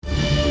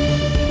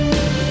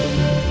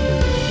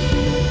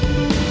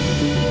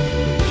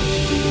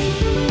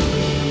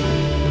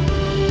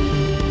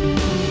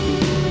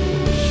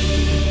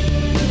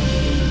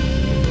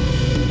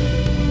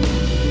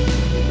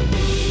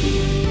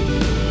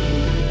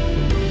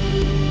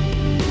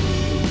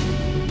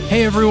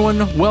Hey everyone,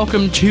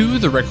 welcome to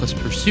The Reckless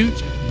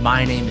Pursuit.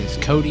 My name is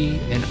Cody,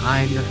 and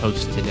I am your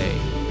host today.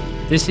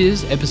 This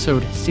is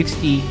episode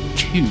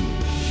 62.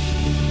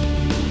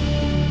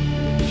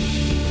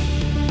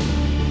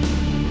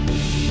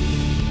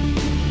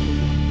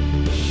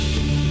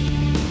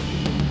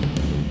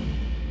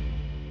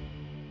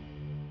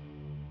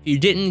 If you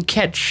didn't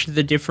catch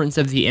the difference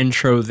of the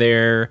intro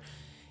there,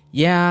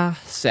 yeah,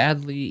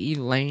 sadly,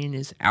 Elaine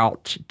is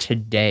out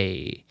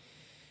today.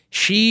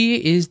 She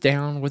is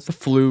down with the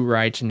flu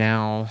right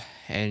now,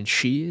 and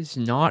she is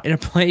not in a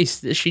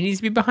place that she needs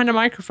to be behind a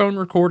microphone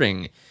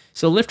recording.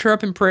 So lift her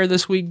up in prayer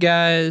this week,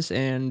 guys,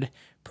 and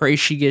pray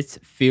she gets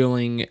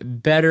feeling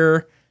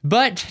better.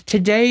 But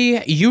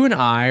today, you and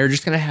I are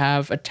just going to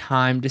have a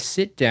time to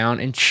sit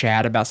down and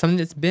chat about something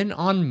that's been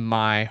on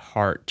my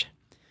heart,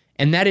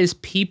 and that is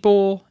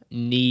people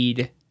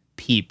need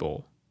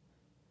people.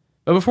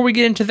 But before we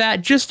get into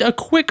that, just a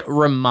quick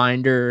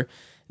reminder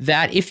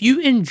that if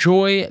you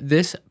enjoy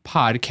this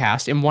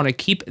podcast and want to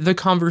keep the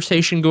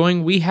conversation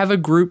going, we have a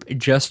group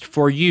just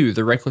for you,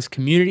 the Reckless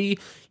Community.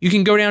 You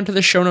can go down to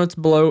the show notes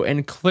below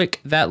and click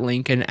that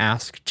link and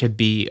ask to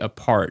be a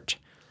part.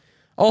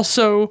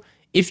 Also,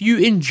 if you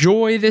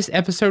enjoy this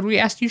episode, we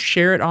ask you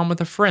share it on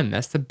with a friend.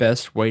 That's the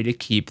best way to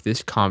keep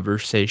this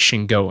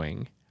conversation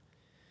going.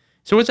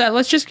 So with that,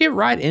 let's just get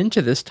right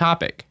into this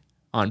topic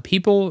on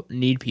people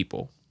need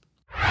people.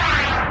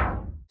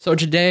 So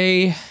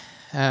today,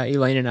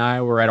 Elaine and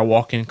I were at a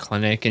walk-in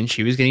clinic, and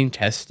she was getting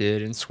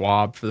tested and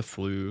swabbed for the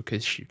flu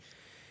because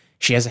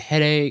she has a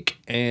headache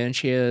and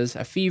she has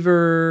a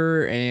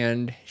fever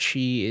and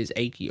she is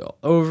achy all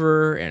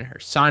over and her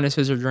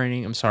sinuses are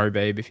draining. I'm sorry,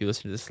 babe, if you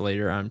listen to this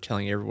later, I'm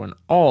telling everyone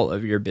all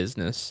of your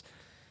business.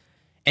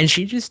 And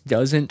she just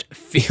doesn't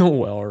feel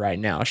well right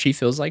now. She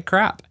feels like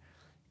crap.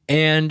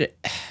 And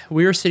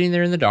we were sitting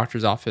there in the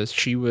doctor's office.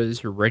 She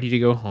was ready to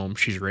go home.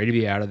 She's ready to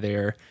be out of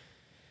there.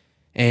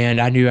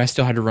 And I knew I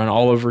still had to run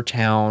all over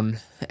town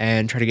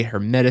and try to get her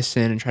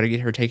medicine and try to get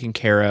her taken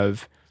care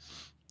of.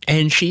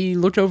 And she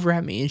looked over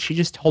at me and she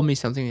just told me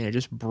something and it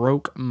just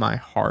broke my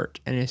heart.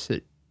 And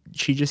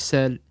she just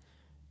said,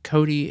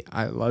 "Cody,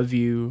 I love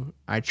you.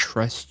 I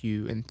trust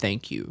you, and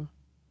thank you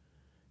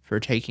for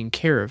taking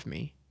care of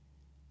me."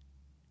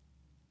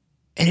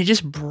 And it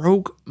just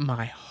broke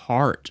my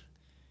heart.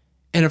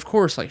 And of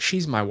course, like,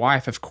 she's my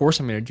wife. Of course,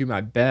 I'm going to do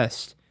my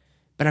best.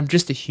 But I'm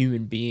just a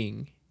human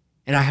being.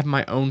 And I have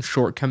my own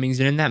shortcomings.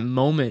 And in that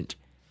moment,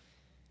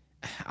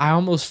 I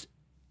almost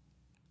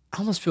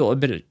feel a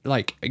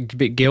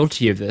bit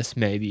guilty of this,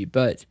 maybe.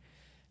 But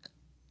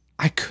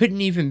I couldn't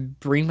even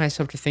bring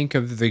myself to think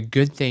of the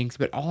good things.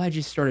 But all I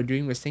just started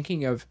doing was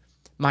thinking of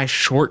my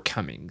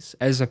shortcomings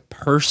as a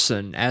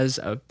person, as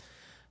a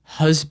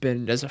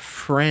husband, as a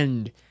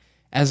friend,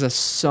 as a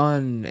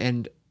son,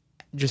 and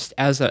just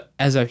as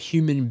a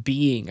human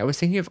being. I was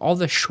thinking of all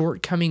the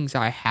shortcomings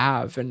I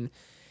have and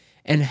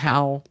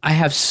how I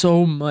have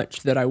so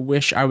much that I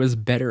wish I was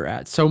better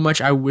at, so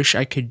much I wish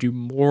I could do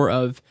more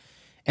of.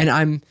 And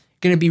I'm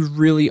going to be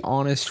really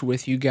honest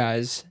with you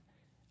guys.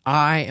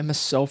 I am a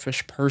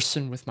selfish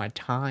person with my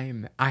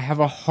time. I have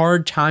a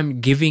hard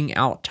time giving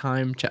out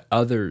time to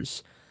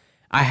others.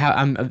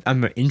 I'm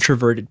an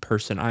introverted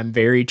person. I'm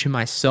very to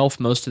myself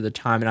most of the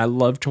time, and I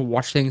love to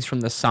watch things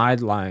from the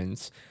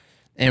sidelines.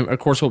 And of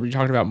course, we'll be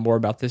talking about more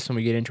about this when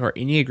we get into our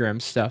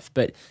Enneagram stuff.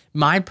 But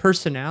my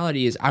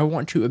personality is I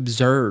want to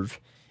observe,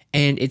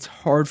 and it's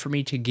hard for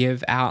me to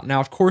give out. Now,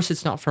 of course,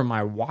 it's not for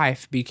my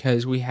wife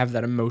because we have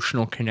that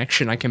emotional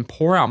connection. I can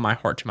pour out my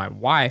heart to my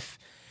wife,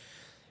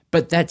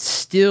 but that's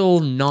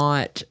still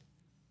not,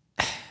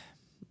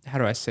 how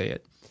do I say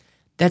it?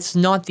 That's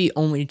not the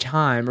only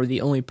time or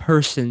the only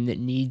person that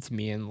needs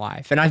me in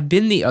life. And I've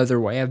been the other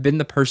way. I've been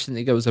the person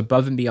that goes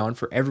above and beyond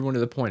for everyone to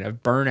the point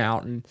of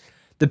burnout, and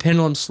the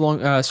pendulum swung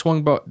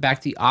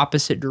back the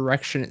opposite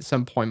direction at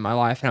some point in my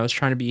life, and I was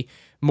trying to be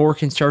more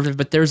conservative,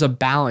 but there's a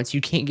balance.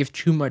 You can't give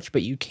too much,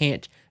 but you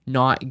can't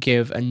not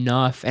give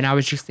enough. And I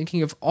was just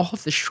thinking of all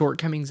of the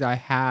shortcomings I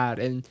had,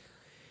 and,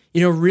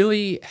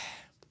 really,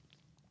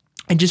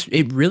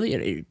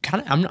 it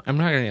kind of, I'm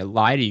not going to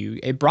lie to you,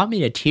 it brought me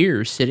to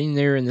tears sitting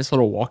there in this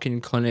little walk-in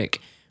clinic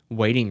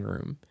waiting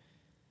room.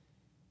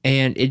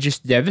 And it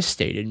just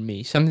devastated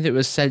me. Something that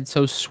was said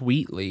so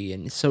sweetly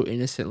and so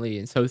innocently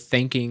and so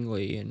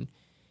thankingly. And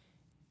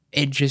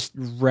it just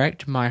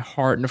wrecked my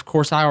heart. And of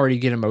course, I already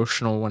get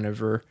emotional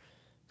whenever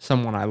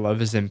someone I love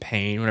is in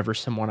pain, whenever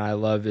someone I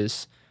love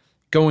is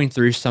going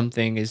through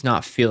something, is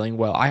not feeling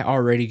well. I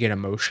already get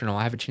emotional.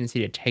 I have a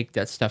tendency to take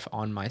that stuff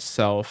on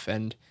myself.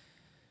 And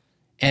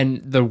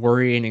the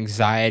worry and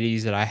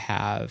anxieties that I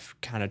have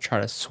kind of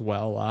try to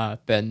swell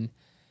up. And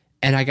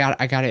I got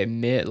to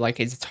admit,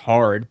 like, it's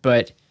hard,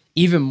 but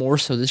even more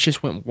so, this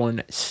just went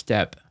one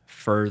step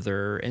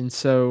further. And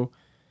so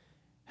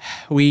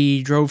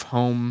we drove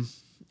home,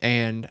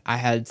 and I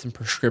had some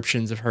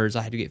prescriptions of hers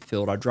I had to get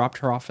filled. I dropped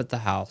her off at the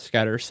house,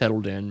 got her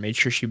settled in, made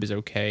sure she was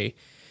okay.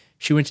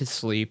 She went to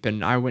sleep,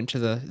 and I went to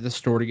the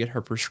store to get her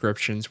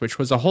prescriptions, which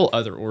was a whole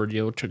other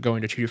ordeal to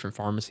going to two different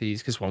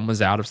pharmacies because one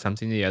was out of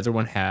something the other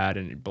one had,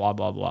 and blah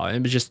blah blah.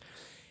 And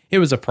it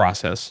was a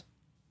process.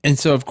 And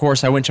so, of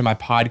course, I went to my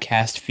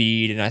podcast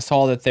feed and I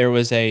saw that there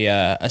was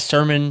a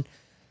sermon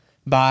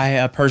by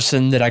a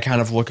person that I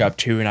kind of look up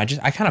to, and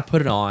I kind of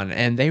put it on,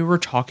 and they were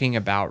talking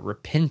about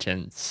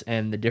repentance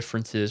and the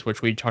differences,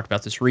 which we talked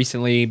about this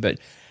recently, but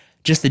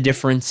just the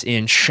difference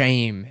in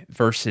shame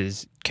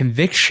versus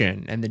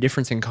conviction and the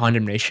difference in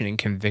condemnation and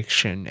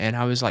conviction. And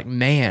I was like,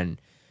 man,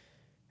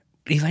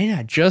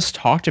 Elena just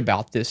talked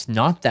about this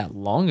not that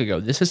long ago.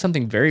 This is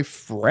something very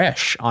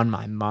fresh on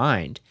my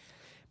mind.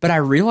 But I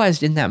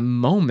realized in that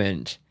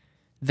moment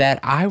that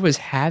I was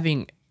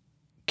having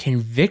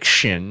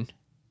conviction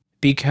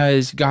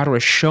because God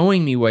was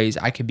showing me ways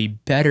I could be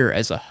better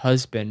as a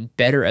husband,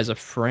 better as a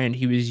friend.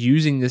 He was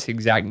using this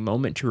exact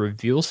moment to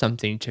reveal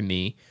something to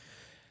me,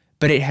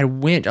 but it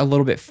had went a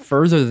little bit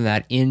further than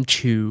that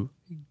into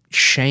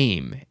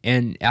shame.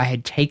 And I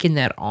had taken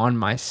that on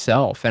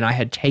myself, and I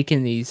had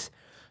taken these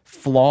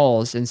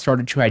flaws and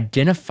started to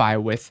identify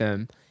with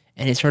them,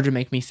 and it started to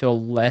make me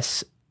feel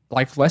less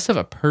of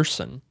a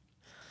person.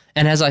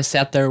 And as I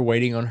sat there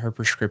waiting on her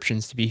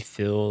prescriptions to be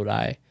filled,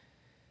 I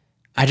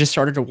just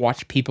started to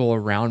watch people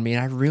around me,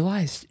 and I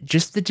realized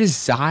just the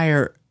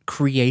desire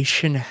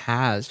creation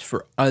has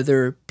for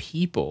other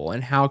people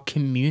and how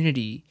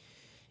community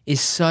is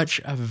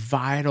such a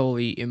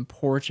vitally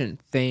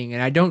important thing.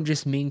 And I don't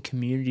just mean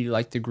community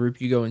like the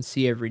group you go and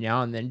see every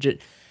now and then.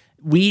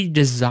 We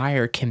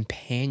desire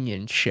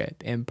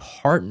companionship and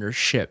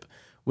partnership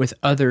with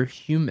other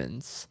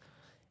humans.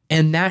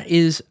 And that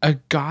is a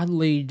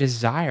godly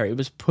desire. It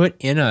was put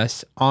in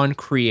us on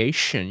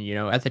creation.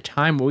 At the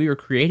time we were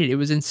created, it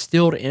was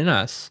instilled in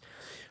us.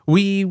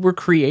 We were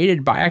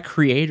created by a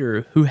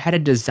creator who had a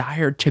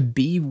desire to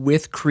be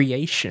with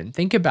creation.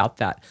 Think about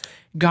that.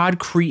 God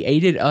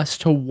created us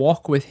to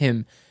walk with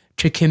him,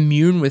 to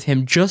commune with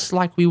him, just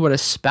like we would a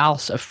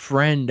spouse, a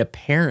friend, a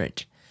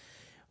parent.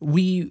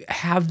 We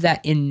have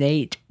that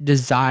innate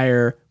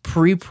desire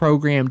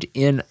pre-programmed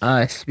in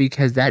us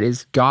because that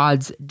is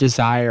God's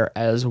desire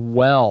as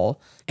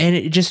well. And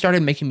it just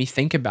started making me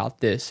think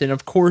about this. And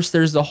of course,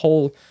 there's the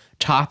whole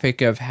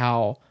topic of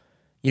how,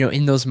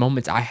 in those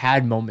moments, I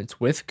had moments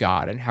with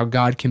God and how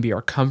God can be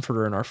our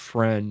comforter and our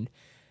friend.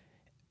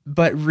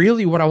 But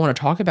really what I want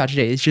to talk about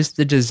today is just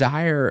the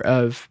desire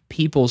of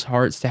people's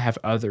hearts to have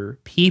other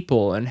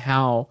people, and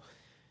how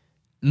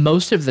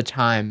most of the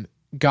time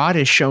God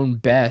is shown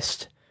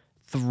best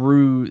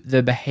through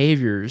the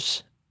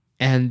behaviors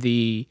and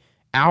the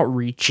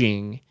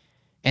outreaching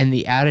and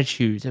the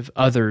attitudes of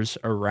others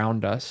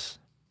around us.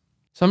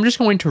 So I'm just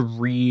going to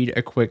read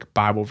a quick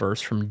Bible verse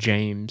from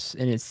James,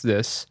 and it's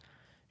this: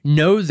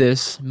 "Know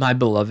this, my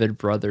beloved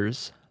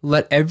brothers,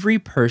 let every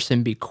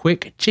person be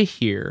quick to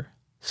hear,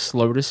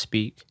 slow to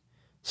speak,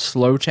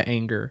 slow to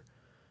anger,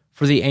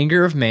 for the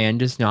anger of man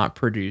does not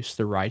produce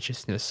the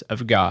righteousness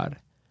of God."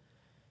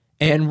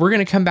 And we're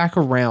going to come back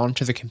around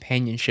to the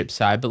companionship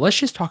side, but let's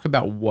just talk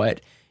about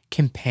what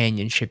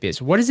companionship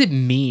is. What does it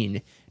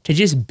mean to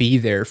just be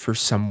there for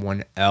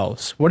someone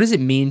else? What does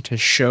it mean to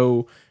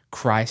show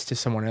Christ to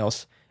someone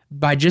else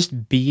by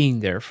just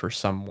being there for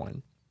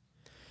someone?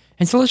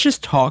 And so let's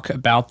just talk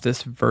about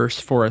this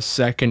verse for a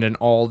second and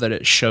all that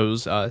it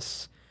shows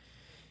us.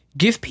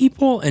 Give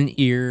people an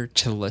ear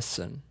to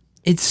listen.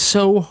 It's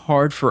so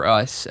hard for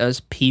us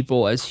as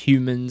people, as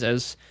humans,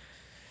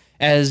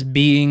 as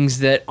beings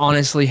that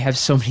honestly have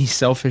so many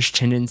selfish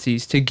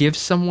tendencies, to give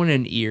someone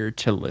an ear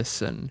to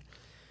listen.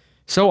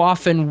 So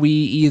often we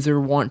either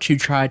want to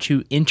try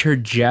to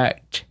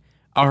interject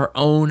our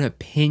own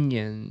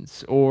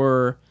opinions,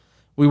 or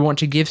we want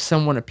to give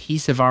someone a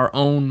piece of our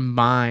own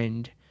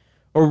mind,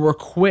 or we're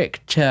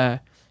quick to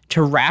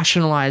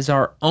rationalize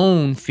our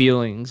own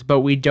feelings,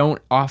 but we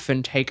don't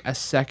often take a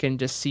second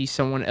to see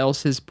someone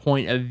else's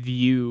point of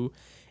view.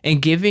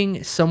 And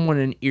giving someone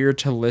an ear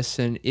to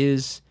listen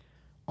is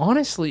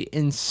honestly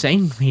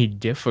insanely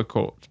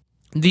difficult.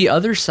 The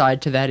other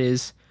side to that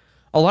is,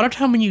 a lot of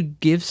time when you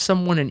give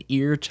someone an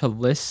ear to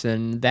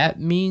listen, that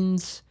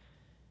means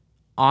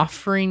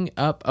offering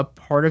up a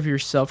part of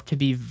yourself to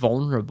be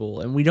vulnerable.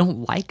 And we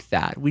don't like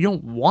that. We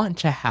don't want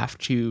to have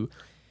to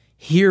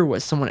hear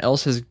what someone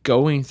else is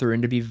going through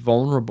and to be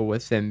vulnerable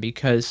with them,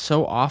 because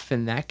so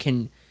often that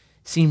can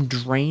seem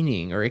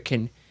draining, or it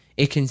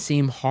can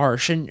seem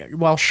harsh. And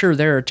while sure,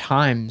 there are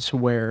times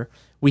where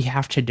we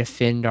have to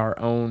defend our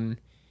own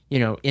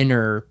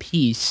inner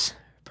peace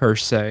per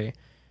se,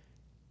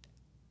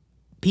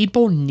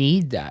 people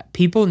need that.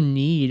 People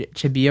need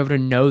to be able to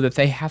know that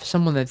they have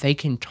someone that they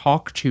can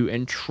talk to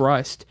and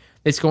trust,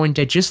 that's going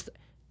to just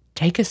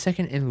take a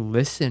second and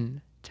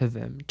listen to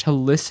them, to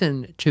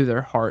listen to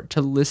their heart,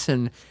 to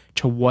listen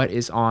to what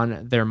is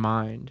on their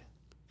mind.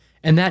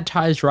 And that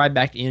ties right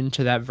back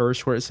into that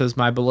verse where it says,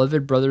 "My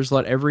beloved brothers,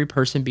 let every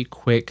person be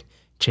quick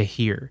to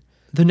hear."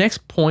 The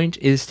next point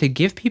is to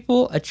give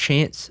people a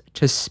chance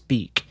to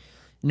speak.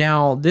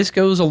 Now, this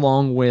goes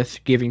along with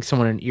giving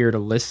someone an ear to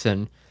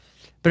listen,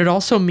 but it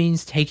also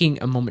means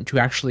taking a moment to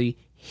actually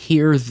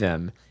hear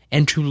them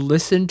and to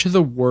listen to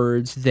the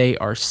words they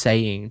are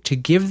saying, to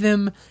give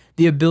them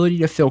the ability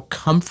to feel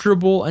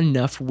comfortable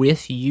enough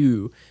with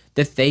you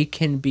that they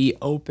can be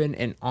open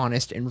and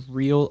honest and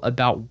real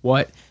about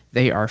what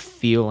they are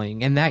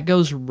feeling. And that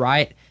goes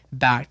right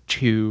back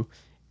to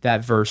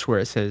that verse where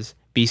it says,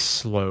 be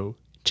slow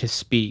to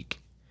speak.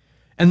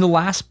 And the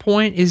last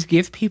point is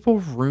give people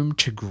room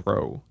to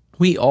grow.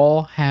 We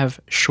all have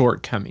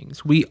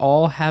shortcomings. We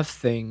all have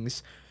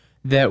things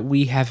that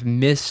we have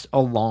missed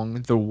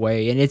along the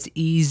way. And it's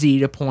easy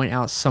to point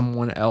out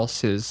someone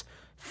else's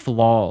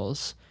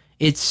flaws.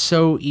 It's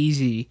so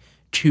easy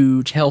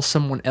to tell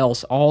someone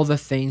else all the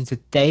things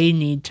that they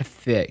need to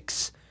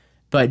fix.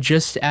 But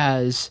just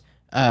as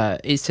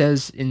it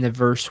says in the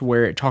verse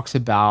where it talks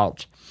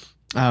about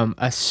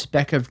a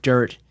speck of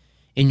dirt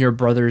in your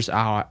brother's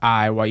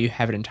eye while you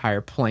have an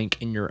entire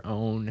plank in your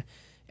own.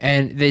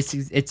 And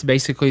it's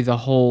basically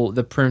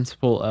the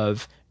principle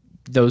of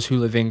those who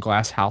live in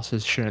glass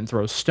houses shouldn't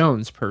throw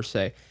stones per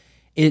se.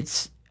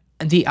 It's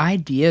the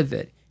idea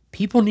that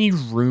people need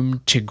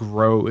room to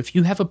grow. If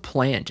you have a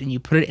plant and you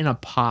put it in a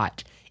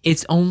pot,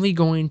 it's only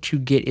going to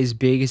get as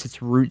big as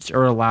its roots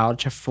are allowed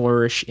to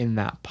flourish in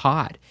that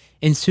pot.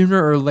 And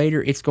sooner or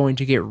later, it's going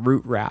to get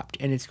root wrapped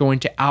and it's going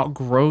to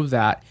outgrow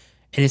that.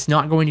 And it's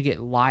not going to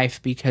get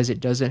life because it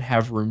doesn't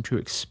have room to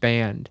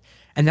expand.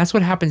 And that's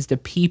what happens to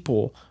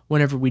people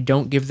whenever we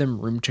don't give them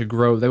room to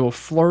grow. They will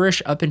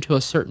flourish up until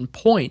a certain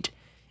point,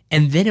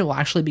 and then it will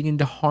actually begin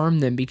to harm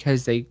them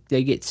because they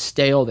get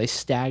stale, they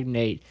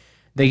stagnate,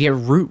 they get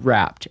root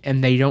wrapped,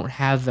 and they don't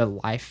have the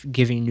life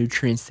giving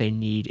nutrients they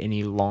need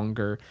any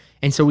longer.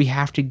 And so we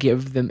have to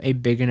give them a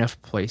big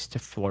enough place to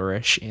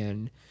flourish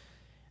in.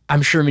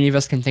 I'm sure many of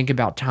us can think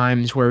about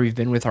times where we've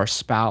been with our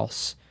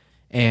spouse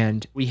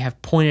and we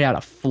have pointed out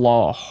a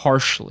flaw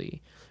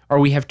harshly, or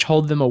we have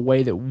told them a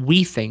way that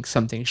we think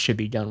something should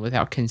be done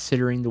without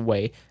considering the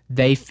way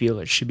they feel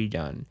it should be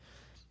done.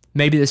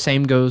 Maybe the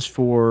same goes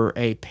for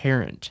a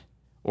parent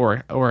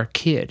or a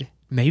kid.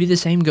 Maybe the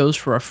same goes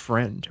for a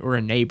friend or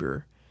a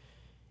neighbor.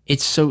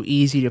 It's so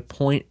easy to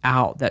point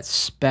out that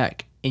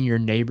speck in your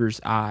neighbor's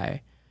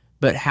eye,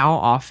 but how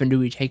often do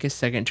we take a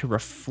second to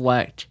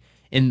reflect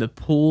in the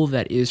pool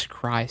that is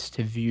Christ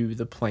to view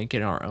the plank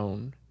in our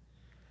own?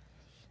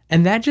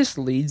 And that just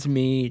leads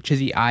me to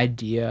the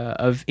idea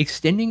of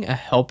extending a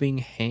helping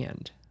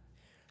hand.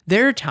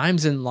 There are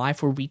times in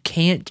life where we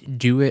can't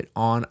do it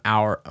on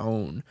our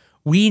own.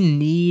 We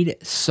need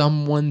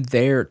someone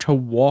there to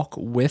walk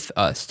with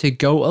us, to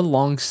go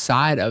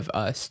alongside of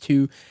us,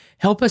 to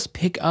help us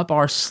pick up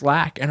our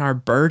slack and our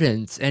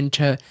burdens, and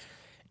to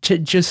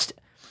just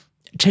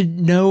to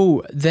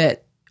know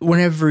that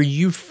whenever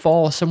you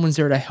fall, someone's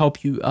there to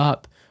help you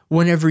up.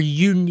 Whenever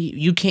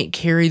you can't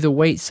carry the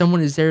weight, someone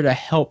is there to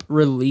help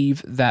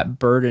relieve that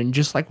burden.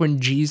 Just like when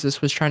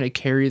Jesus was trying to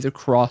carry the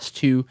cross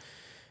to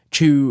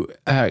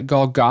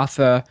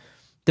Golgotha,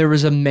 there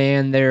was a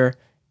man there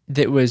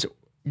that was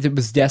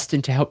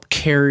destined to help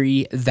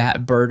carry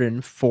that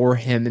burden for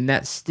him, and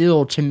that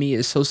still to me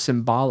is so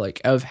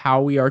symbolic of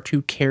how we are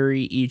to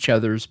carry each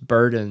other's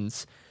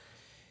burdens.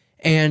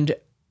 And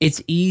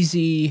it's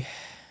easier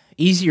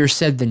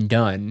said than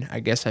done,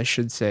 I guess I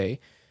should say,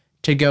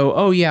 to go,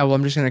 oh yeah, well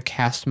I'm just going to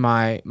cast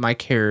my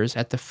cares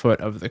at the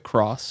foot of the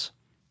cross.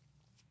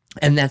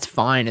 And that's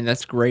fine and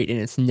that's great and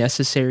it's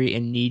necessary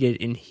and needed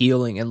in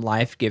healing and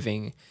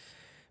life-giving.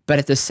 But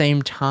at the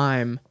same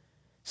time,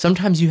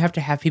 sometimes you have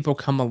to have people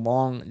come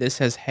along that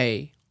says,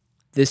 hey,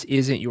 this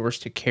isn't yours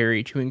to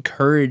carry, to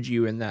encourage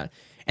you in that.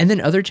 And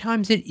then other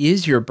times it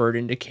is your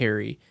burden to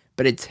carry,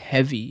 but it's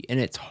heavy and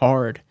it's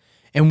hard.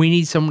 And we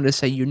need someone to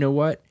say, you know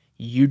what?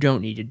 You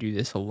don't need to do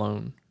this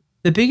alone.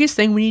 The biggest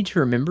thing we need to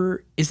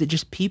remember is that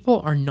just people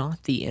are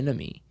not the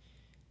enemy.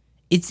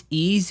 It's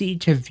easy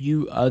to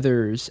view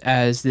others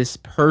as this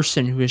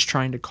person who is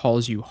trying to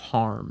cause you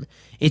harm.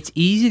 It's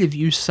easy to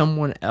view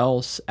someone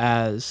else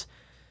as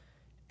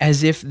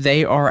if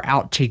they are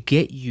out to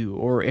get you,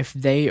 or if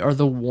they are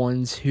the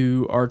ones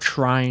who are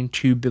trying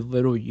to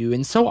belittle you.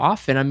 And so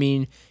often, I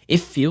mean,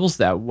 it feels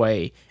that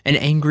way. An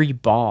angry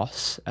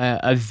boss,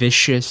 a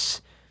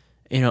vicious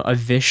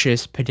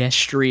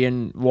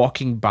pedestrian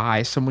walking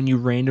by, someone you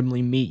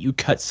randomly meet, you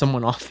cut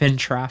someone off in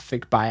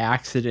traffic by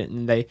accident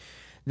and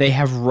they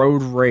have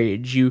road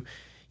rage.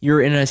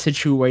 You're in a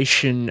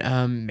situation,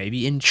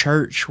 maybe in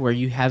church, where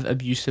you have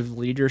abusive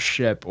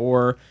leadership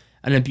or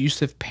an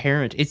abusive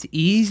parent. It's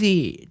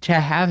easy to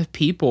have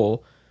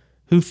people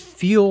who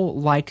feel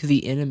like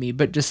the enemy,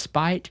 but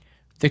despite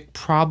the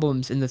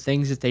problems and the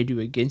things that they do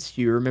against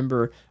you,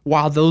 remember,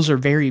 while those are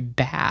very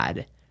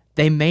bad,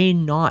 they may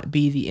not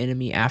be the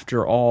enemy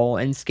after all.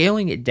 And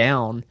scaling it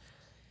down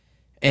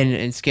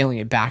and scaling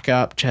it back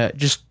up to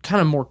just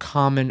kind of more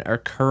common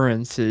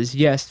occurrences.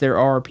 Yes, there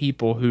are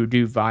people who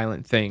do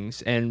violent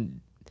things and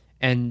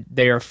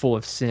they are full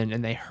of sin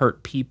and they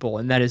hurt people,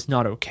 and that is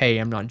not okay.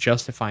 I'm not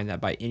justifying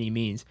that by any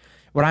means.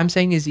 What I'm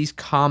saying is these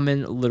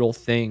common little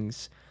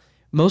things,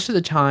 most of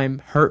the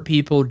time, hurt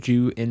people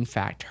do in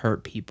fact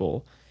hurt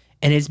people.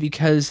 And it's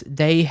because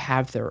they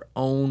have their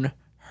own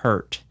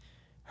hurt.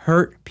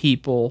 Hurt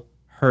people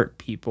hurt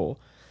people.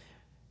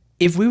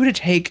 If we were to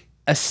take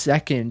a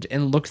second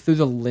and look through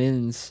the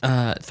lens,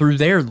 through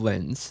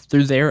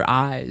their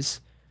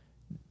eyes,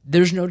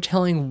 there's no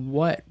telling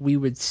what we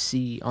would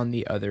see on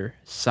the other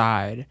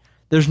side.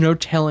 There's no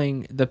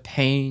telling the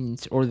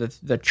pains or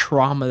the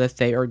trauma that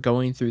they are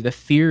going through, the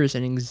fears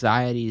and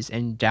anxieties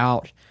and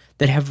doubt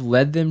that have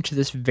led them to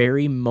this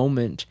very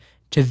moment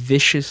to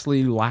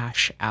viciously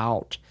lash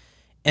out.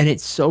 And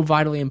it's so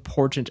vitally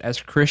important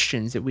as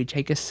Christians that we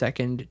take a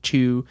second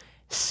to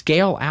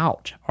scale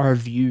out our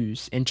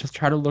views and to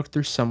try to look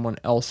through someone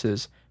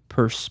else's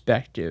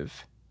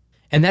perspective.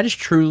 And that is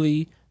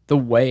truly the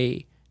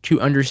way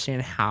to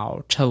understand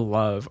how to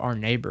love our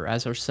neighbor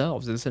as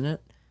ourselves, isn't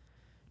it?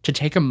 To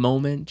take a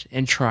moment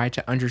and try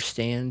to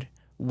understand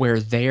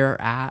where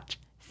they're at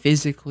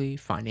physically,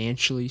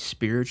 financially,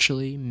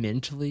 spiritually,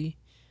 mentally.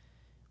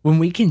 When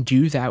we can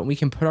do that, we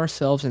can put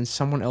ourselves in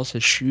someone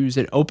else's shoes,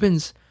 it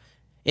opens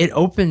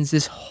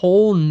this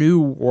whole new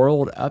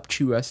world up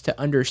to us to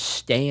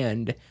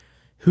understand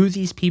who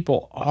these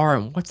people are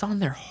and what's on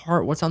their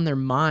heart, what's on their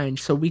mind,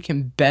 so we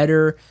can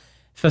better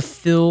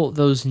fulfill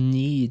those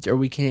needs, or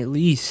we can at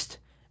least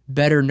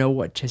better know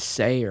what to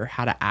say or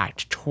how to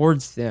act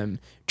towards them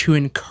to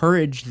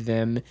encourage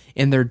them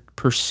in their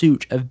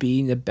pursuit of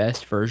being the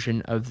best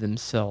version of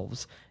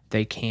themselves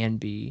they can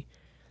be.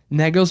 And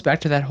that goes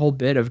back to that whole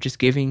bit of just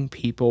giving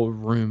people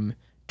room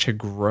to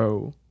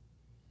grow.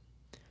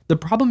 The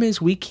problem is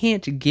we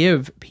can't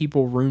give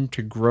people room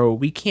to grow.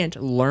 We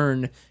can't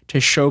learn to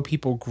show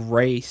people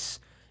grace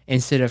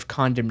instead of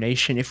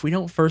condemnation if we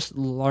don't first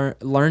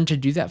learn to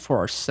do that for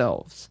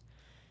ourselves.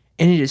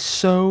 And it is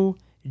so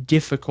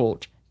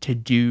difficult to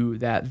do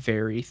that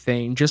very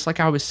thing. Just like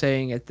I was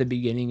saying at the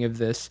beginning of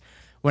this,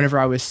 whenever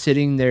I was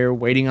sitting there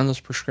waiting on those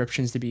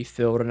prescriptions to be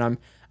filled, and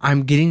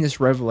I'm getting this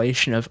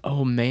revelation of,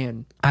 oh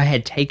man, I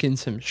had taken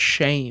some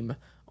shame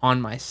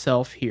on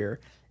myself here,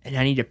 and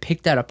I need to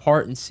pick that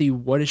apart and see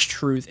what is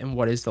truth and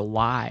what is the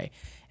lie.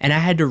 And I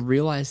had to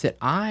realize that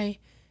I,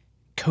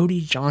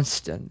 Cody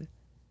Johnston,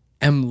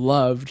 am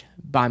loved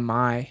by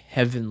my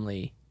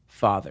heavenly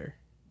Father.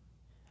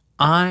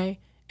 I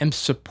am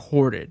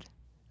supported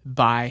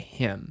by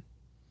him.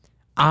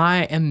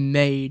 I am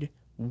made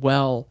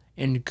well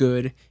and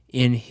good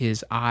in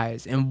his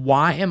eyes. And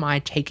why am I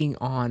taking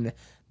on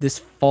this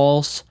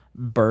false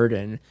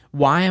burden?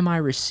 Why am I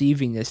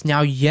receiving this?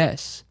 Now,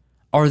 yes,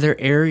 are there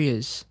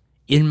areas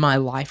in my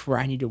life where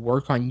I need to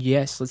work on?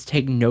 Yes, let's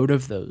take note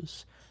of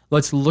those.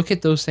 Let's look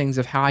at those things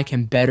of how I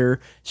can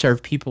better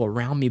serve people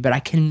around me, but I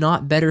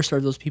cannot better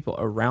serve those people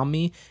around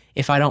me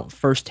if I don't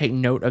first take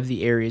note of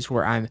the areas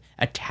where I'm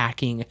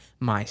attacking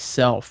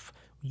myself.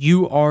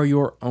 You are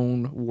your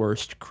own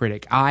worst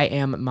critic. I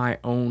am my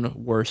own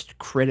worst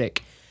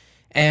critic.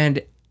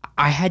 And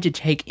I had to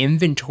take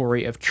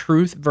inventory of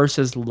truth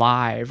versus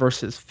lie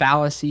versus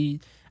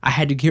fallacy. I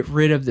had to get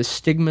rid of the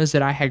stigmas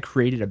that I had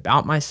created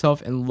about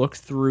myself and look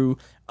through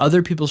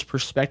other people's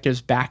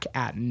perspectives back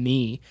at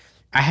me.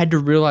 I had to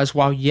realize,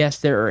 while yes,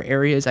 there are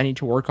areas I need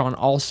to work on,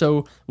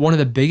 also one of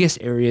the biggest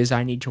areas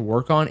I need to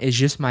work on is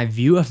just my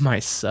view of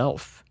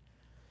myself.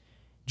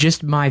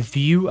 Just my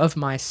view of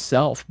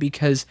myself,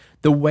 because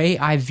the way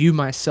I view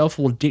myself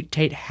will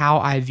dictate how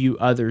I view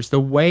others. The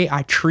way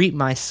I treat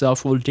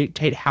myself will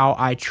dictate how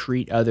I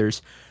treat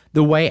others.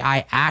 The way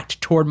I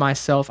act toward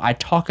myself, I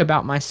talk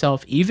about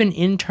myself, even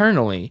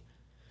internally,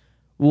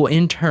 will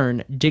in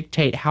turn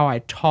dictate how I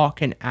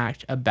talk and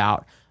act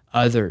about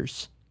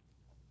others.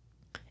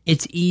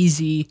 It's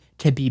easy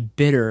to be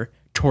bitter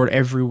toward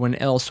everyone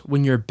else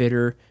when you're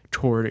bitter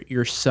toward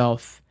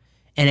yourself.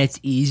 And it's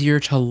easier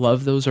to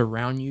love those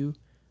around you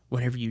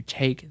whenever you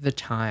take the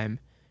time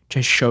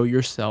to show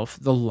yourself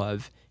the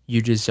love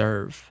you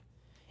deserve.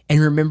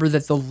 And remember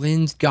that the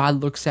lens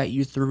God looks at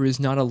you through is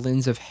not a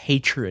lens of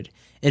hatred.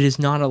 It is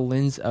not a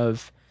lens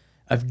of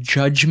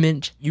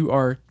judgment. You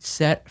are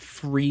set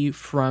free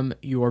from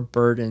your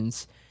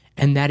burdens,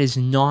 and that is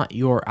not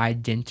your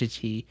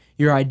identity.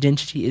 Your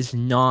identity is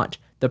not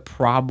the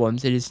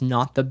problems. It is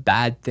not the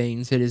bad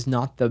things. It is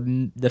not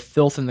the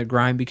filth and the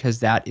grime, because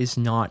that is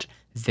not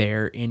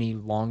there any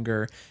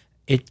longer.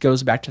 It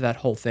goes back to that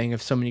whole thing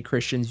of so many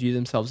Christians view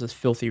themselves as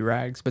filthy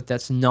rags, but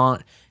that's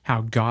not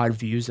how God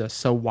views us.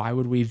 So why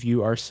would we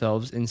view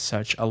ourselves in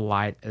such a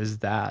light as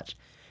that?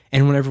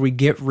 And whenever we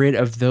get rid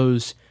of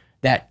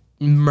that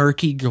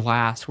murky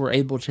glass, we're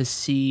able to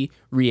see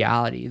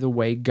reality the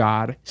way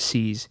God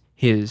sees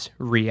his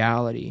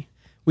reality.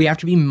 We have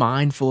to be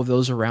mindful of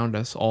those around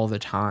us all the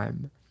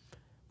time.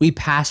 We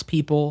pass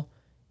people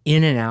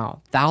in and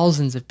out,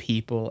 thousands of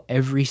people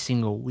every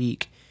single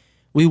week.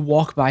 We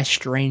walk by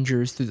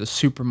strangers through the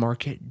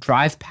supermarket,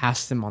 drive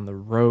past them on the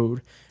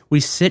road. We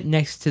sit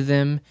next to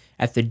them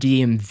at the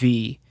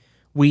DMV.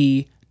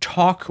 We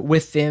talk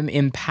with them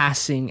in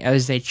passing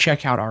as they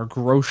check out our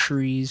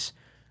groceries.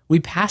 We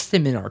pass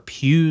them in our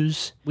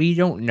pews. We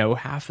don't know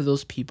half of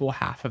those people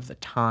half of the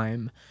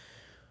time.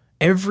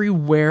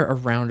 Everywhere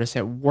around us,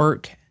 at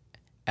work,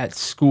 at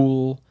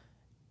school,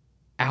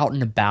 out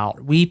and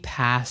about, we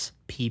pass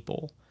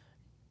people.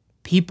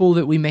 People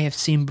that we may have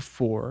seen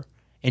before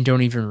and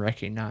don't even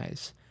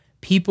recognize.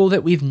 People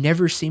that we've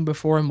never seen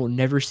before and will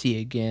never see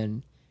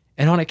again.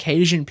 And on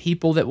occasion,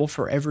 people that will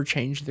forever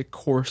change the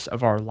course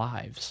of our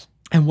lives.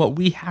 And what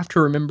we have to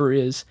remember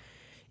is,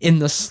 in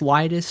the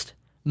slightest,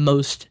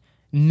 most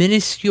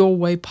minuscule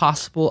way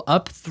possible,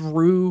 up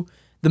through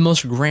the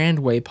most grand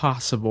way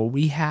possible,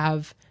 we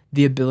have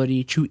the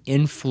ability to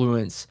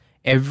influence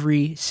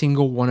every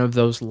single one of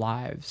those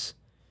lives.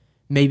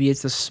 Maybe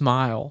it's a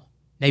smile.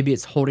 Maybe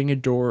it's holding a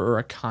door or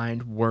a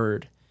kind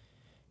word.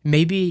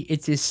 Maybe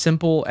it's as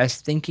simple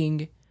as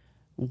thinking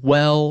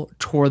well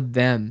toward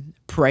them,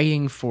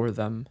 praying for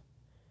them,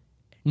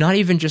 not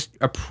even just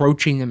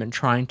approaching them and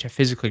trying to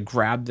physically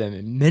grab them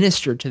and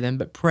minister to them,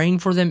 but praying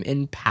for them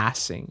in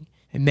passing.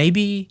 And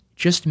maybe,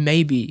 just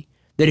maybe,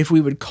 that if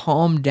we would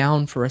calm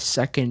down for a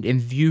second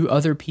and view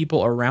other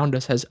people around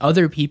us as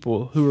other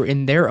people who are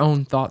in their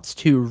own thoughts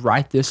too,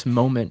 right this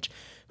moment,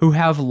 who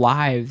have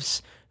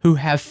lives, who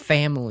have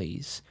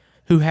families,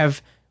 who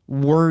have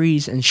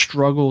worries and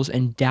struggles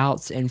and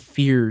doubts and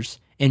fears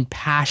and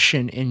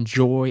passion and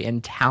joy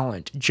and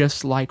talent,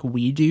 just like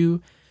we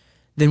do,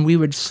 then we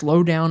would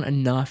slow down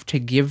enough to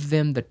give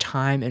them the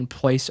time and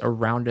place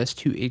around us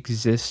to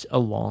exist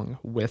along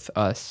with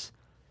us.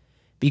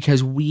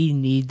 Because we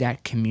need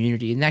that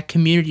community, and that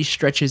community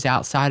stretches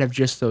outside of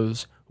just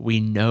those we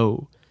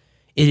know.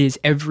 It is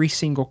every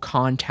single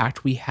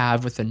contact we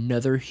have with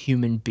another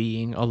human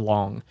being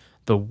along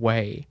the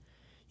way.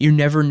 You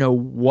never know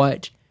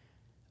what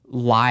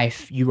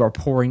life you are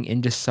pouring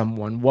into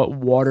someone, what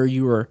water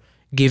you are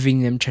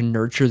giving them to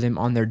nurture them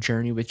on their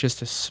journey with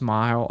just a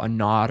smile, a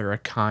nod, or a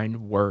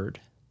kind word.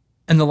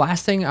 And the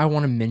last thing I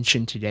want to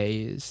mention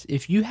today is,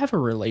 if you have a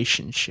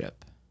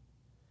relationship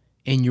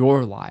in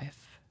your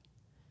life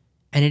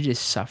and it is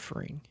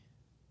suffering,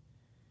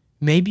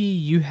 maybe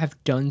you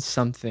have done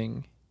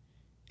something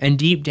and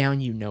deep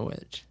down you know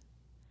it.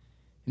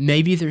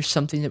 Maybe there's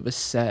something that was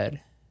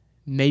said.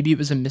 Maybe it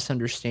was a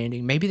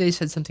misunderstanding. Maybe they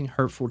said something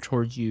hurtful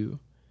towards you.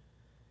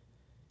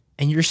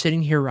 And you're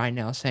sitting here right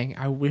now saying,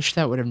 I wish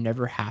that would have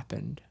never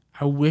happened.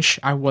 I wish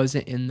I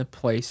wasn't in the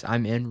place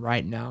I'm in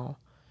right now.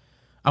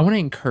 I want to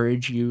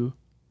encourage you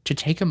to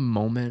take a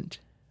moment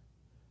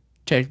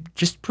to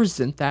just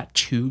present that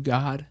to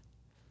God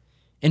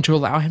and to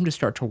allow Him to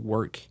start to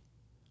work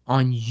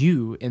on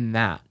you in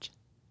that.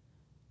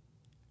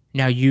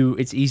 Now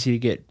it's easy to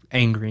get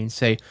angry and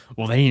say,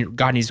 well,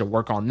 God needs to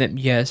work on them.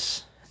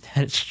 Yes,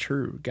 that's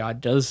true.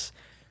 God does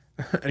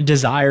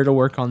desire to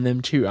work on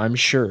them too, I'm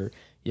sure.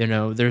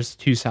 There's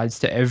two sides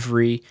to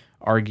every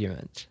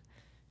argument.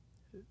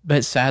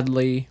 But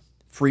sadly,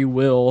 free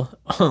will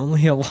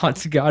only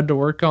allows God to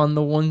work on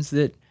the ones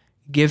that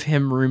give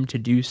Him room to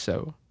do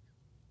so.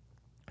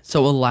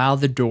 So allow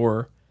the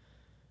door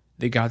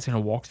that God's going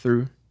to walk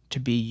through to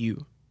be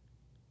you.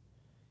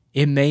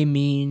 It may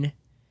mean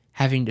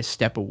having to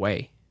step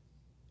away,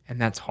 and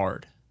that's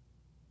hard.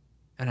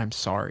 And I'm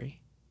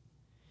sorry.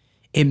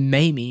 It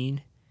may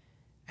mean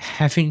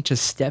having to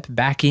step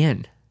back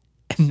in,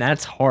 and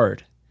that's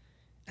hard.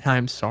 And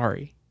I'm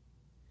sorry.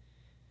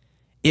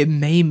 It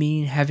may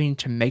mean having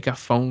to make a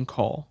phone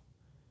call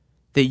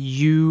that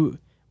you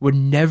would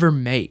never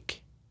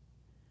make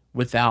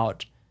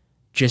without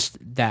just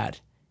that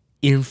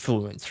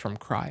influence from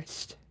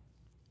Christ.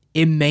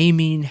 It may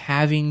mean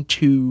having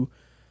to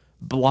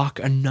block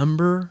a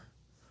number,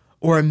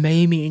 or it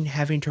may mean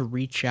having to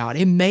reach out.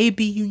 It may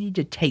be you need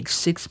to take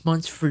 6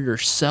 months for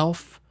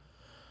yourself,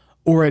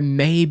 or it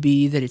may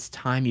be that it's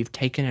time you've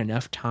taken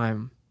enough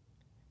time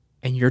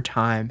and your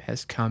time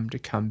has come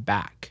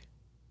back.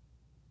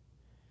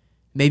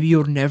 Maybe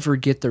you'll never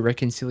get the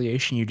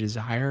reconciliation you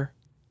desire,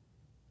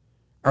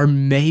 or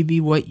maybe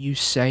what you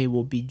say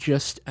will be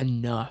just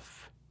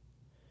enough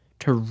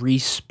to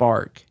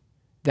re-spark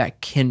that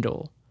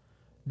kindle,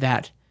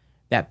 that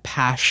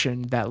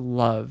passion, that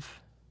love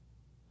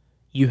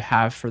you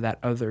have for that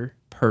other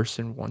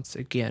person once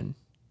again.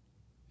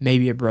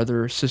 Maybe a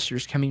brother or sister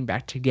is coming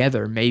back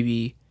together.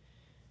 Maybe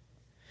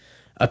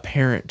a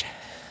parent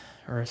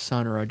or a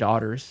son or a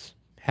daughter's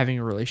having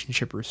a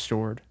relationship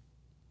restored.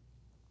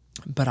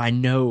 But I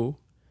know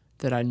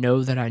that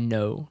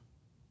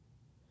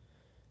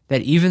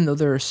even though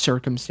there are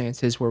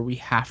circumstances where we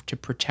have to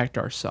protect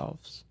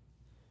ourselves,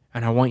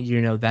 and I want you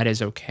to know that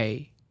is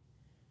okay.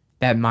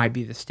 That might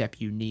be the step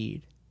you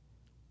need.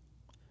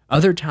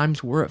 Other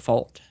times we're at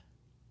fault.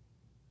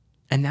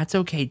 And that's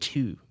okay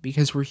too,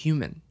 because we're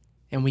human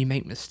and we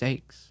make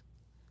mistakes.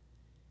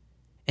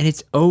 And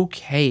it's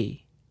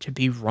okay to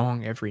be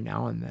wrong every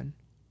now and then.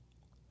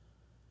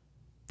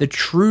 The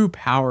true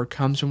power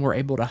comes when we're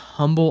able to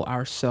humble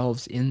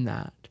ourselves in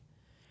that.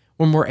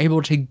 When we're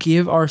able to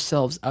give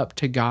ourselves up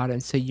to God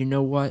and say, you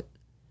know what?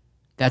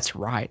 That's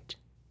right.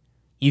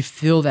 You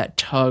feel that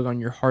tug on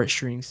your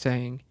heartstrings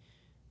saying,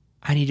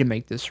 I need to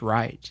make this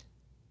right.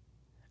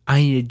 I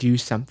need to do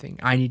something.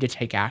 I need to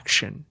take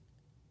action.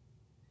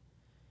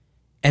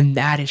 And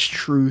that is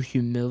true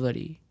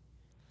humility.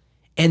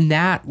 And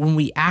that when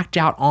we act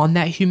out on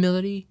that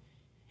humility,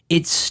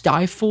 It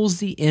stifles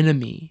the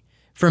enemy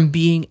from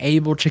being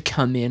able to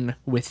come in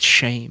with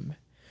shame.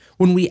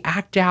 When we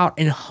act out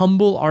and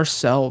humble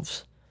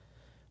ourselves,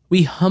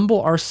 we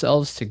humble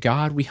ourselves to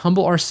God, we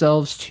humble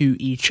ourselves to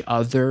each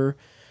other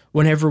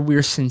whenever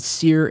we're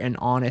sincere and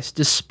honest,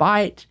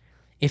 despite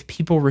if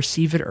people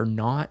receive it or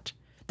not.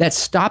 That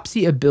stops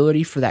the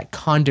ability for that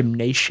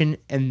condemnation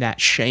and that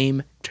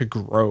shame to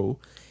grow.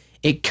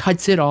 It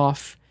cuts it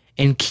off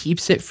and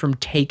keeps it from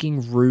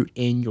taking root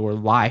in your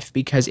life,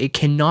 because it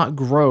cannot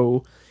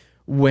grow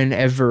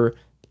whenever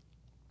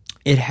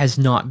it has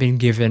not been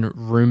given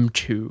room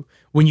to.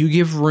 When you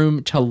give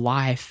room to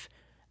life,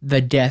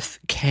 the death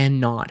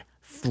cannot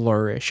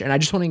flourish. And I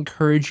just want to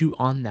encourage you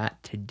on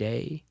that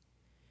today.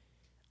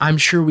 I'm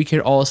sure we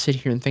could all sit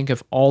here and think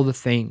of all the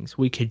things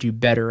we could do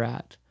better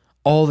at,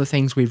 all the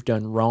things we've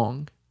done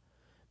wrong.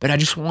 But I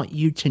just want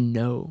you to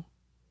know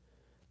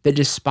that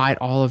despite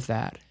all of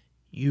that,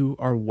 you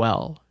are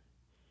well.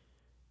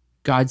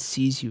 God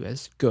sees you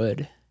as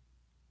good.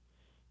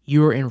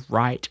 You are in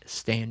right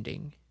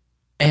standing.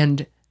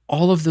 And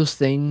all of those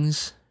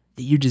things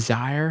that you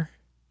desire,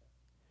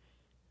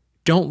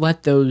 don't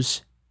let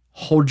those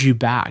hold you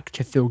back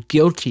to feel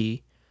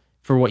guilty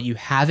for what you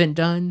haven't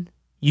done.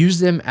 Use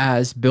them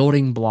as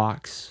building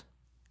blocks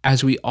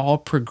as we all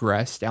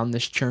progress down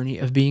this journey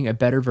of being a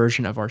better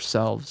version of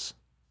ourselves.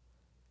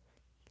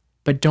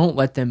 But don't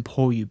let them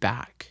pull you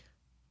back.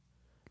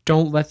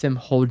 Don't let them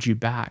hold you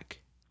back.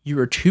 You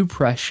are too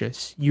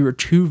precious. You are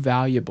too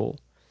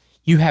valuable.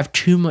 You have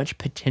too much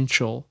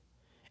potential,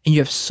 and you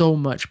have so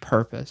much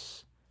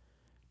purpose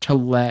to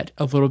let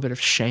a little bit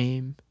of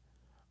shame,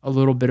 a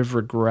little bit of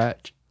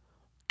regret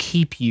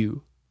keep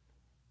you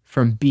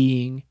from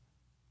being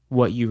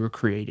what you were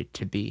created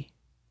to be.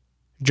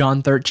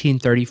 John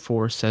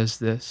 13:34 says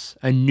this,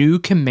 "A new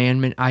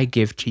commandment I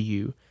give to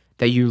you,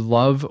 that you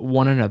love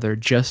one another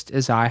just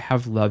as I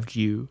have loved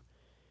you.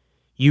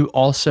 You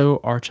also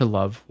are to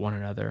love one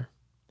another."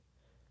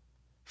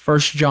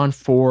 1 John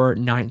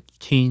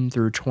 4:19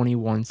 through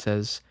 21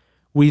 says,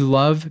 "We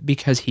love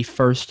because he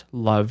first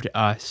loved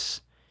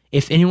us.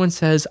 If anyone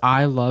says,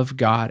 'I love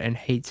God,' and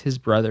hates his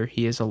brother,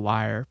 he is a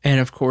liar." And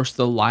of course,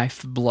 the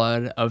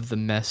lifeblood of the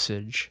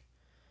message.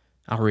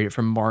 I'll read it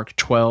from Mark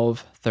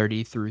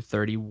 12:30 through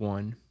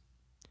 31.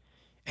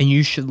 "And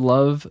you should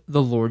love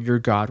the Lord your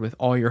God with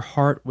all your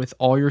heart, with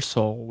all your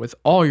soul, with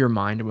all your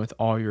mind, and with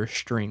all your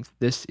strength.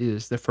 This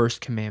is the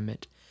first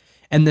commandment.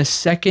 And the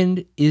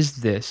second is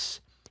this: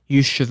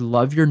 you should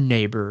love your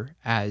neighbor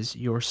as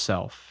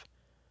yourself.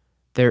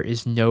 There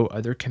is no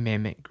other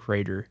commandment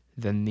greater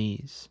than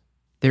these."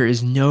 There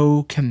is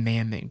no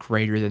commandment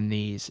greater than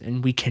these,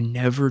 and we can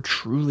never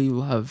truly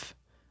love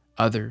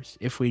others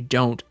if we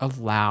don't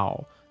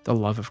allow the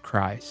love of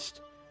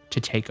Christ to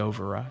take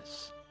over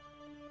us.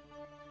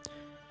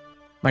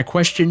 My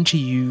question to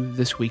you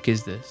this week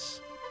is this: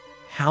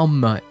 how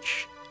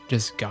much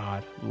does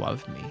God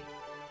love me?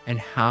 And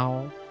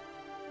how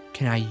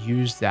can I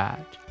use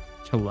that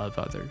to love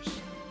others?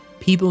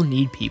 People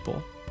need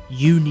people.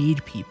 You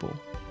need people.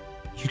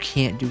 You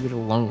can't do it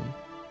alone.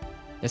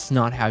 That's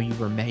not how you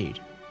were made.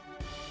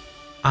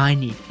 I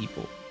need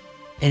people.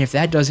 And if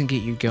that doesn't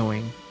get you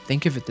going,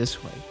 think of it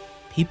this way.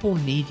 People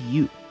need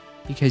you,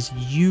 because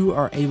you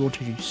are able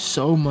to do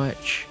so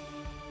much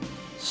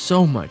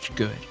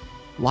good.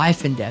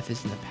 Life and death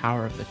is in the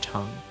power of the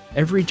tongue.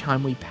 Every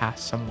time we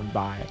pass someone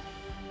by,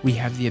 we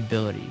have the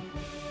ability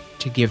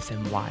to give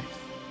them life.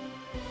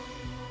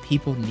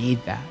 People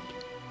need that.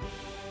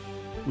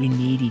 We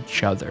need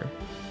each other.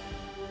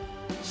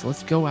 So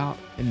let's go out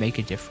and make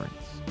a difference.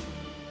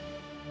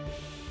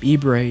 Be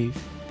brave,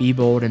 be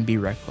bold, and be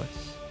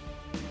reckless.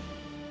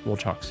 We'll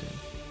talk soon.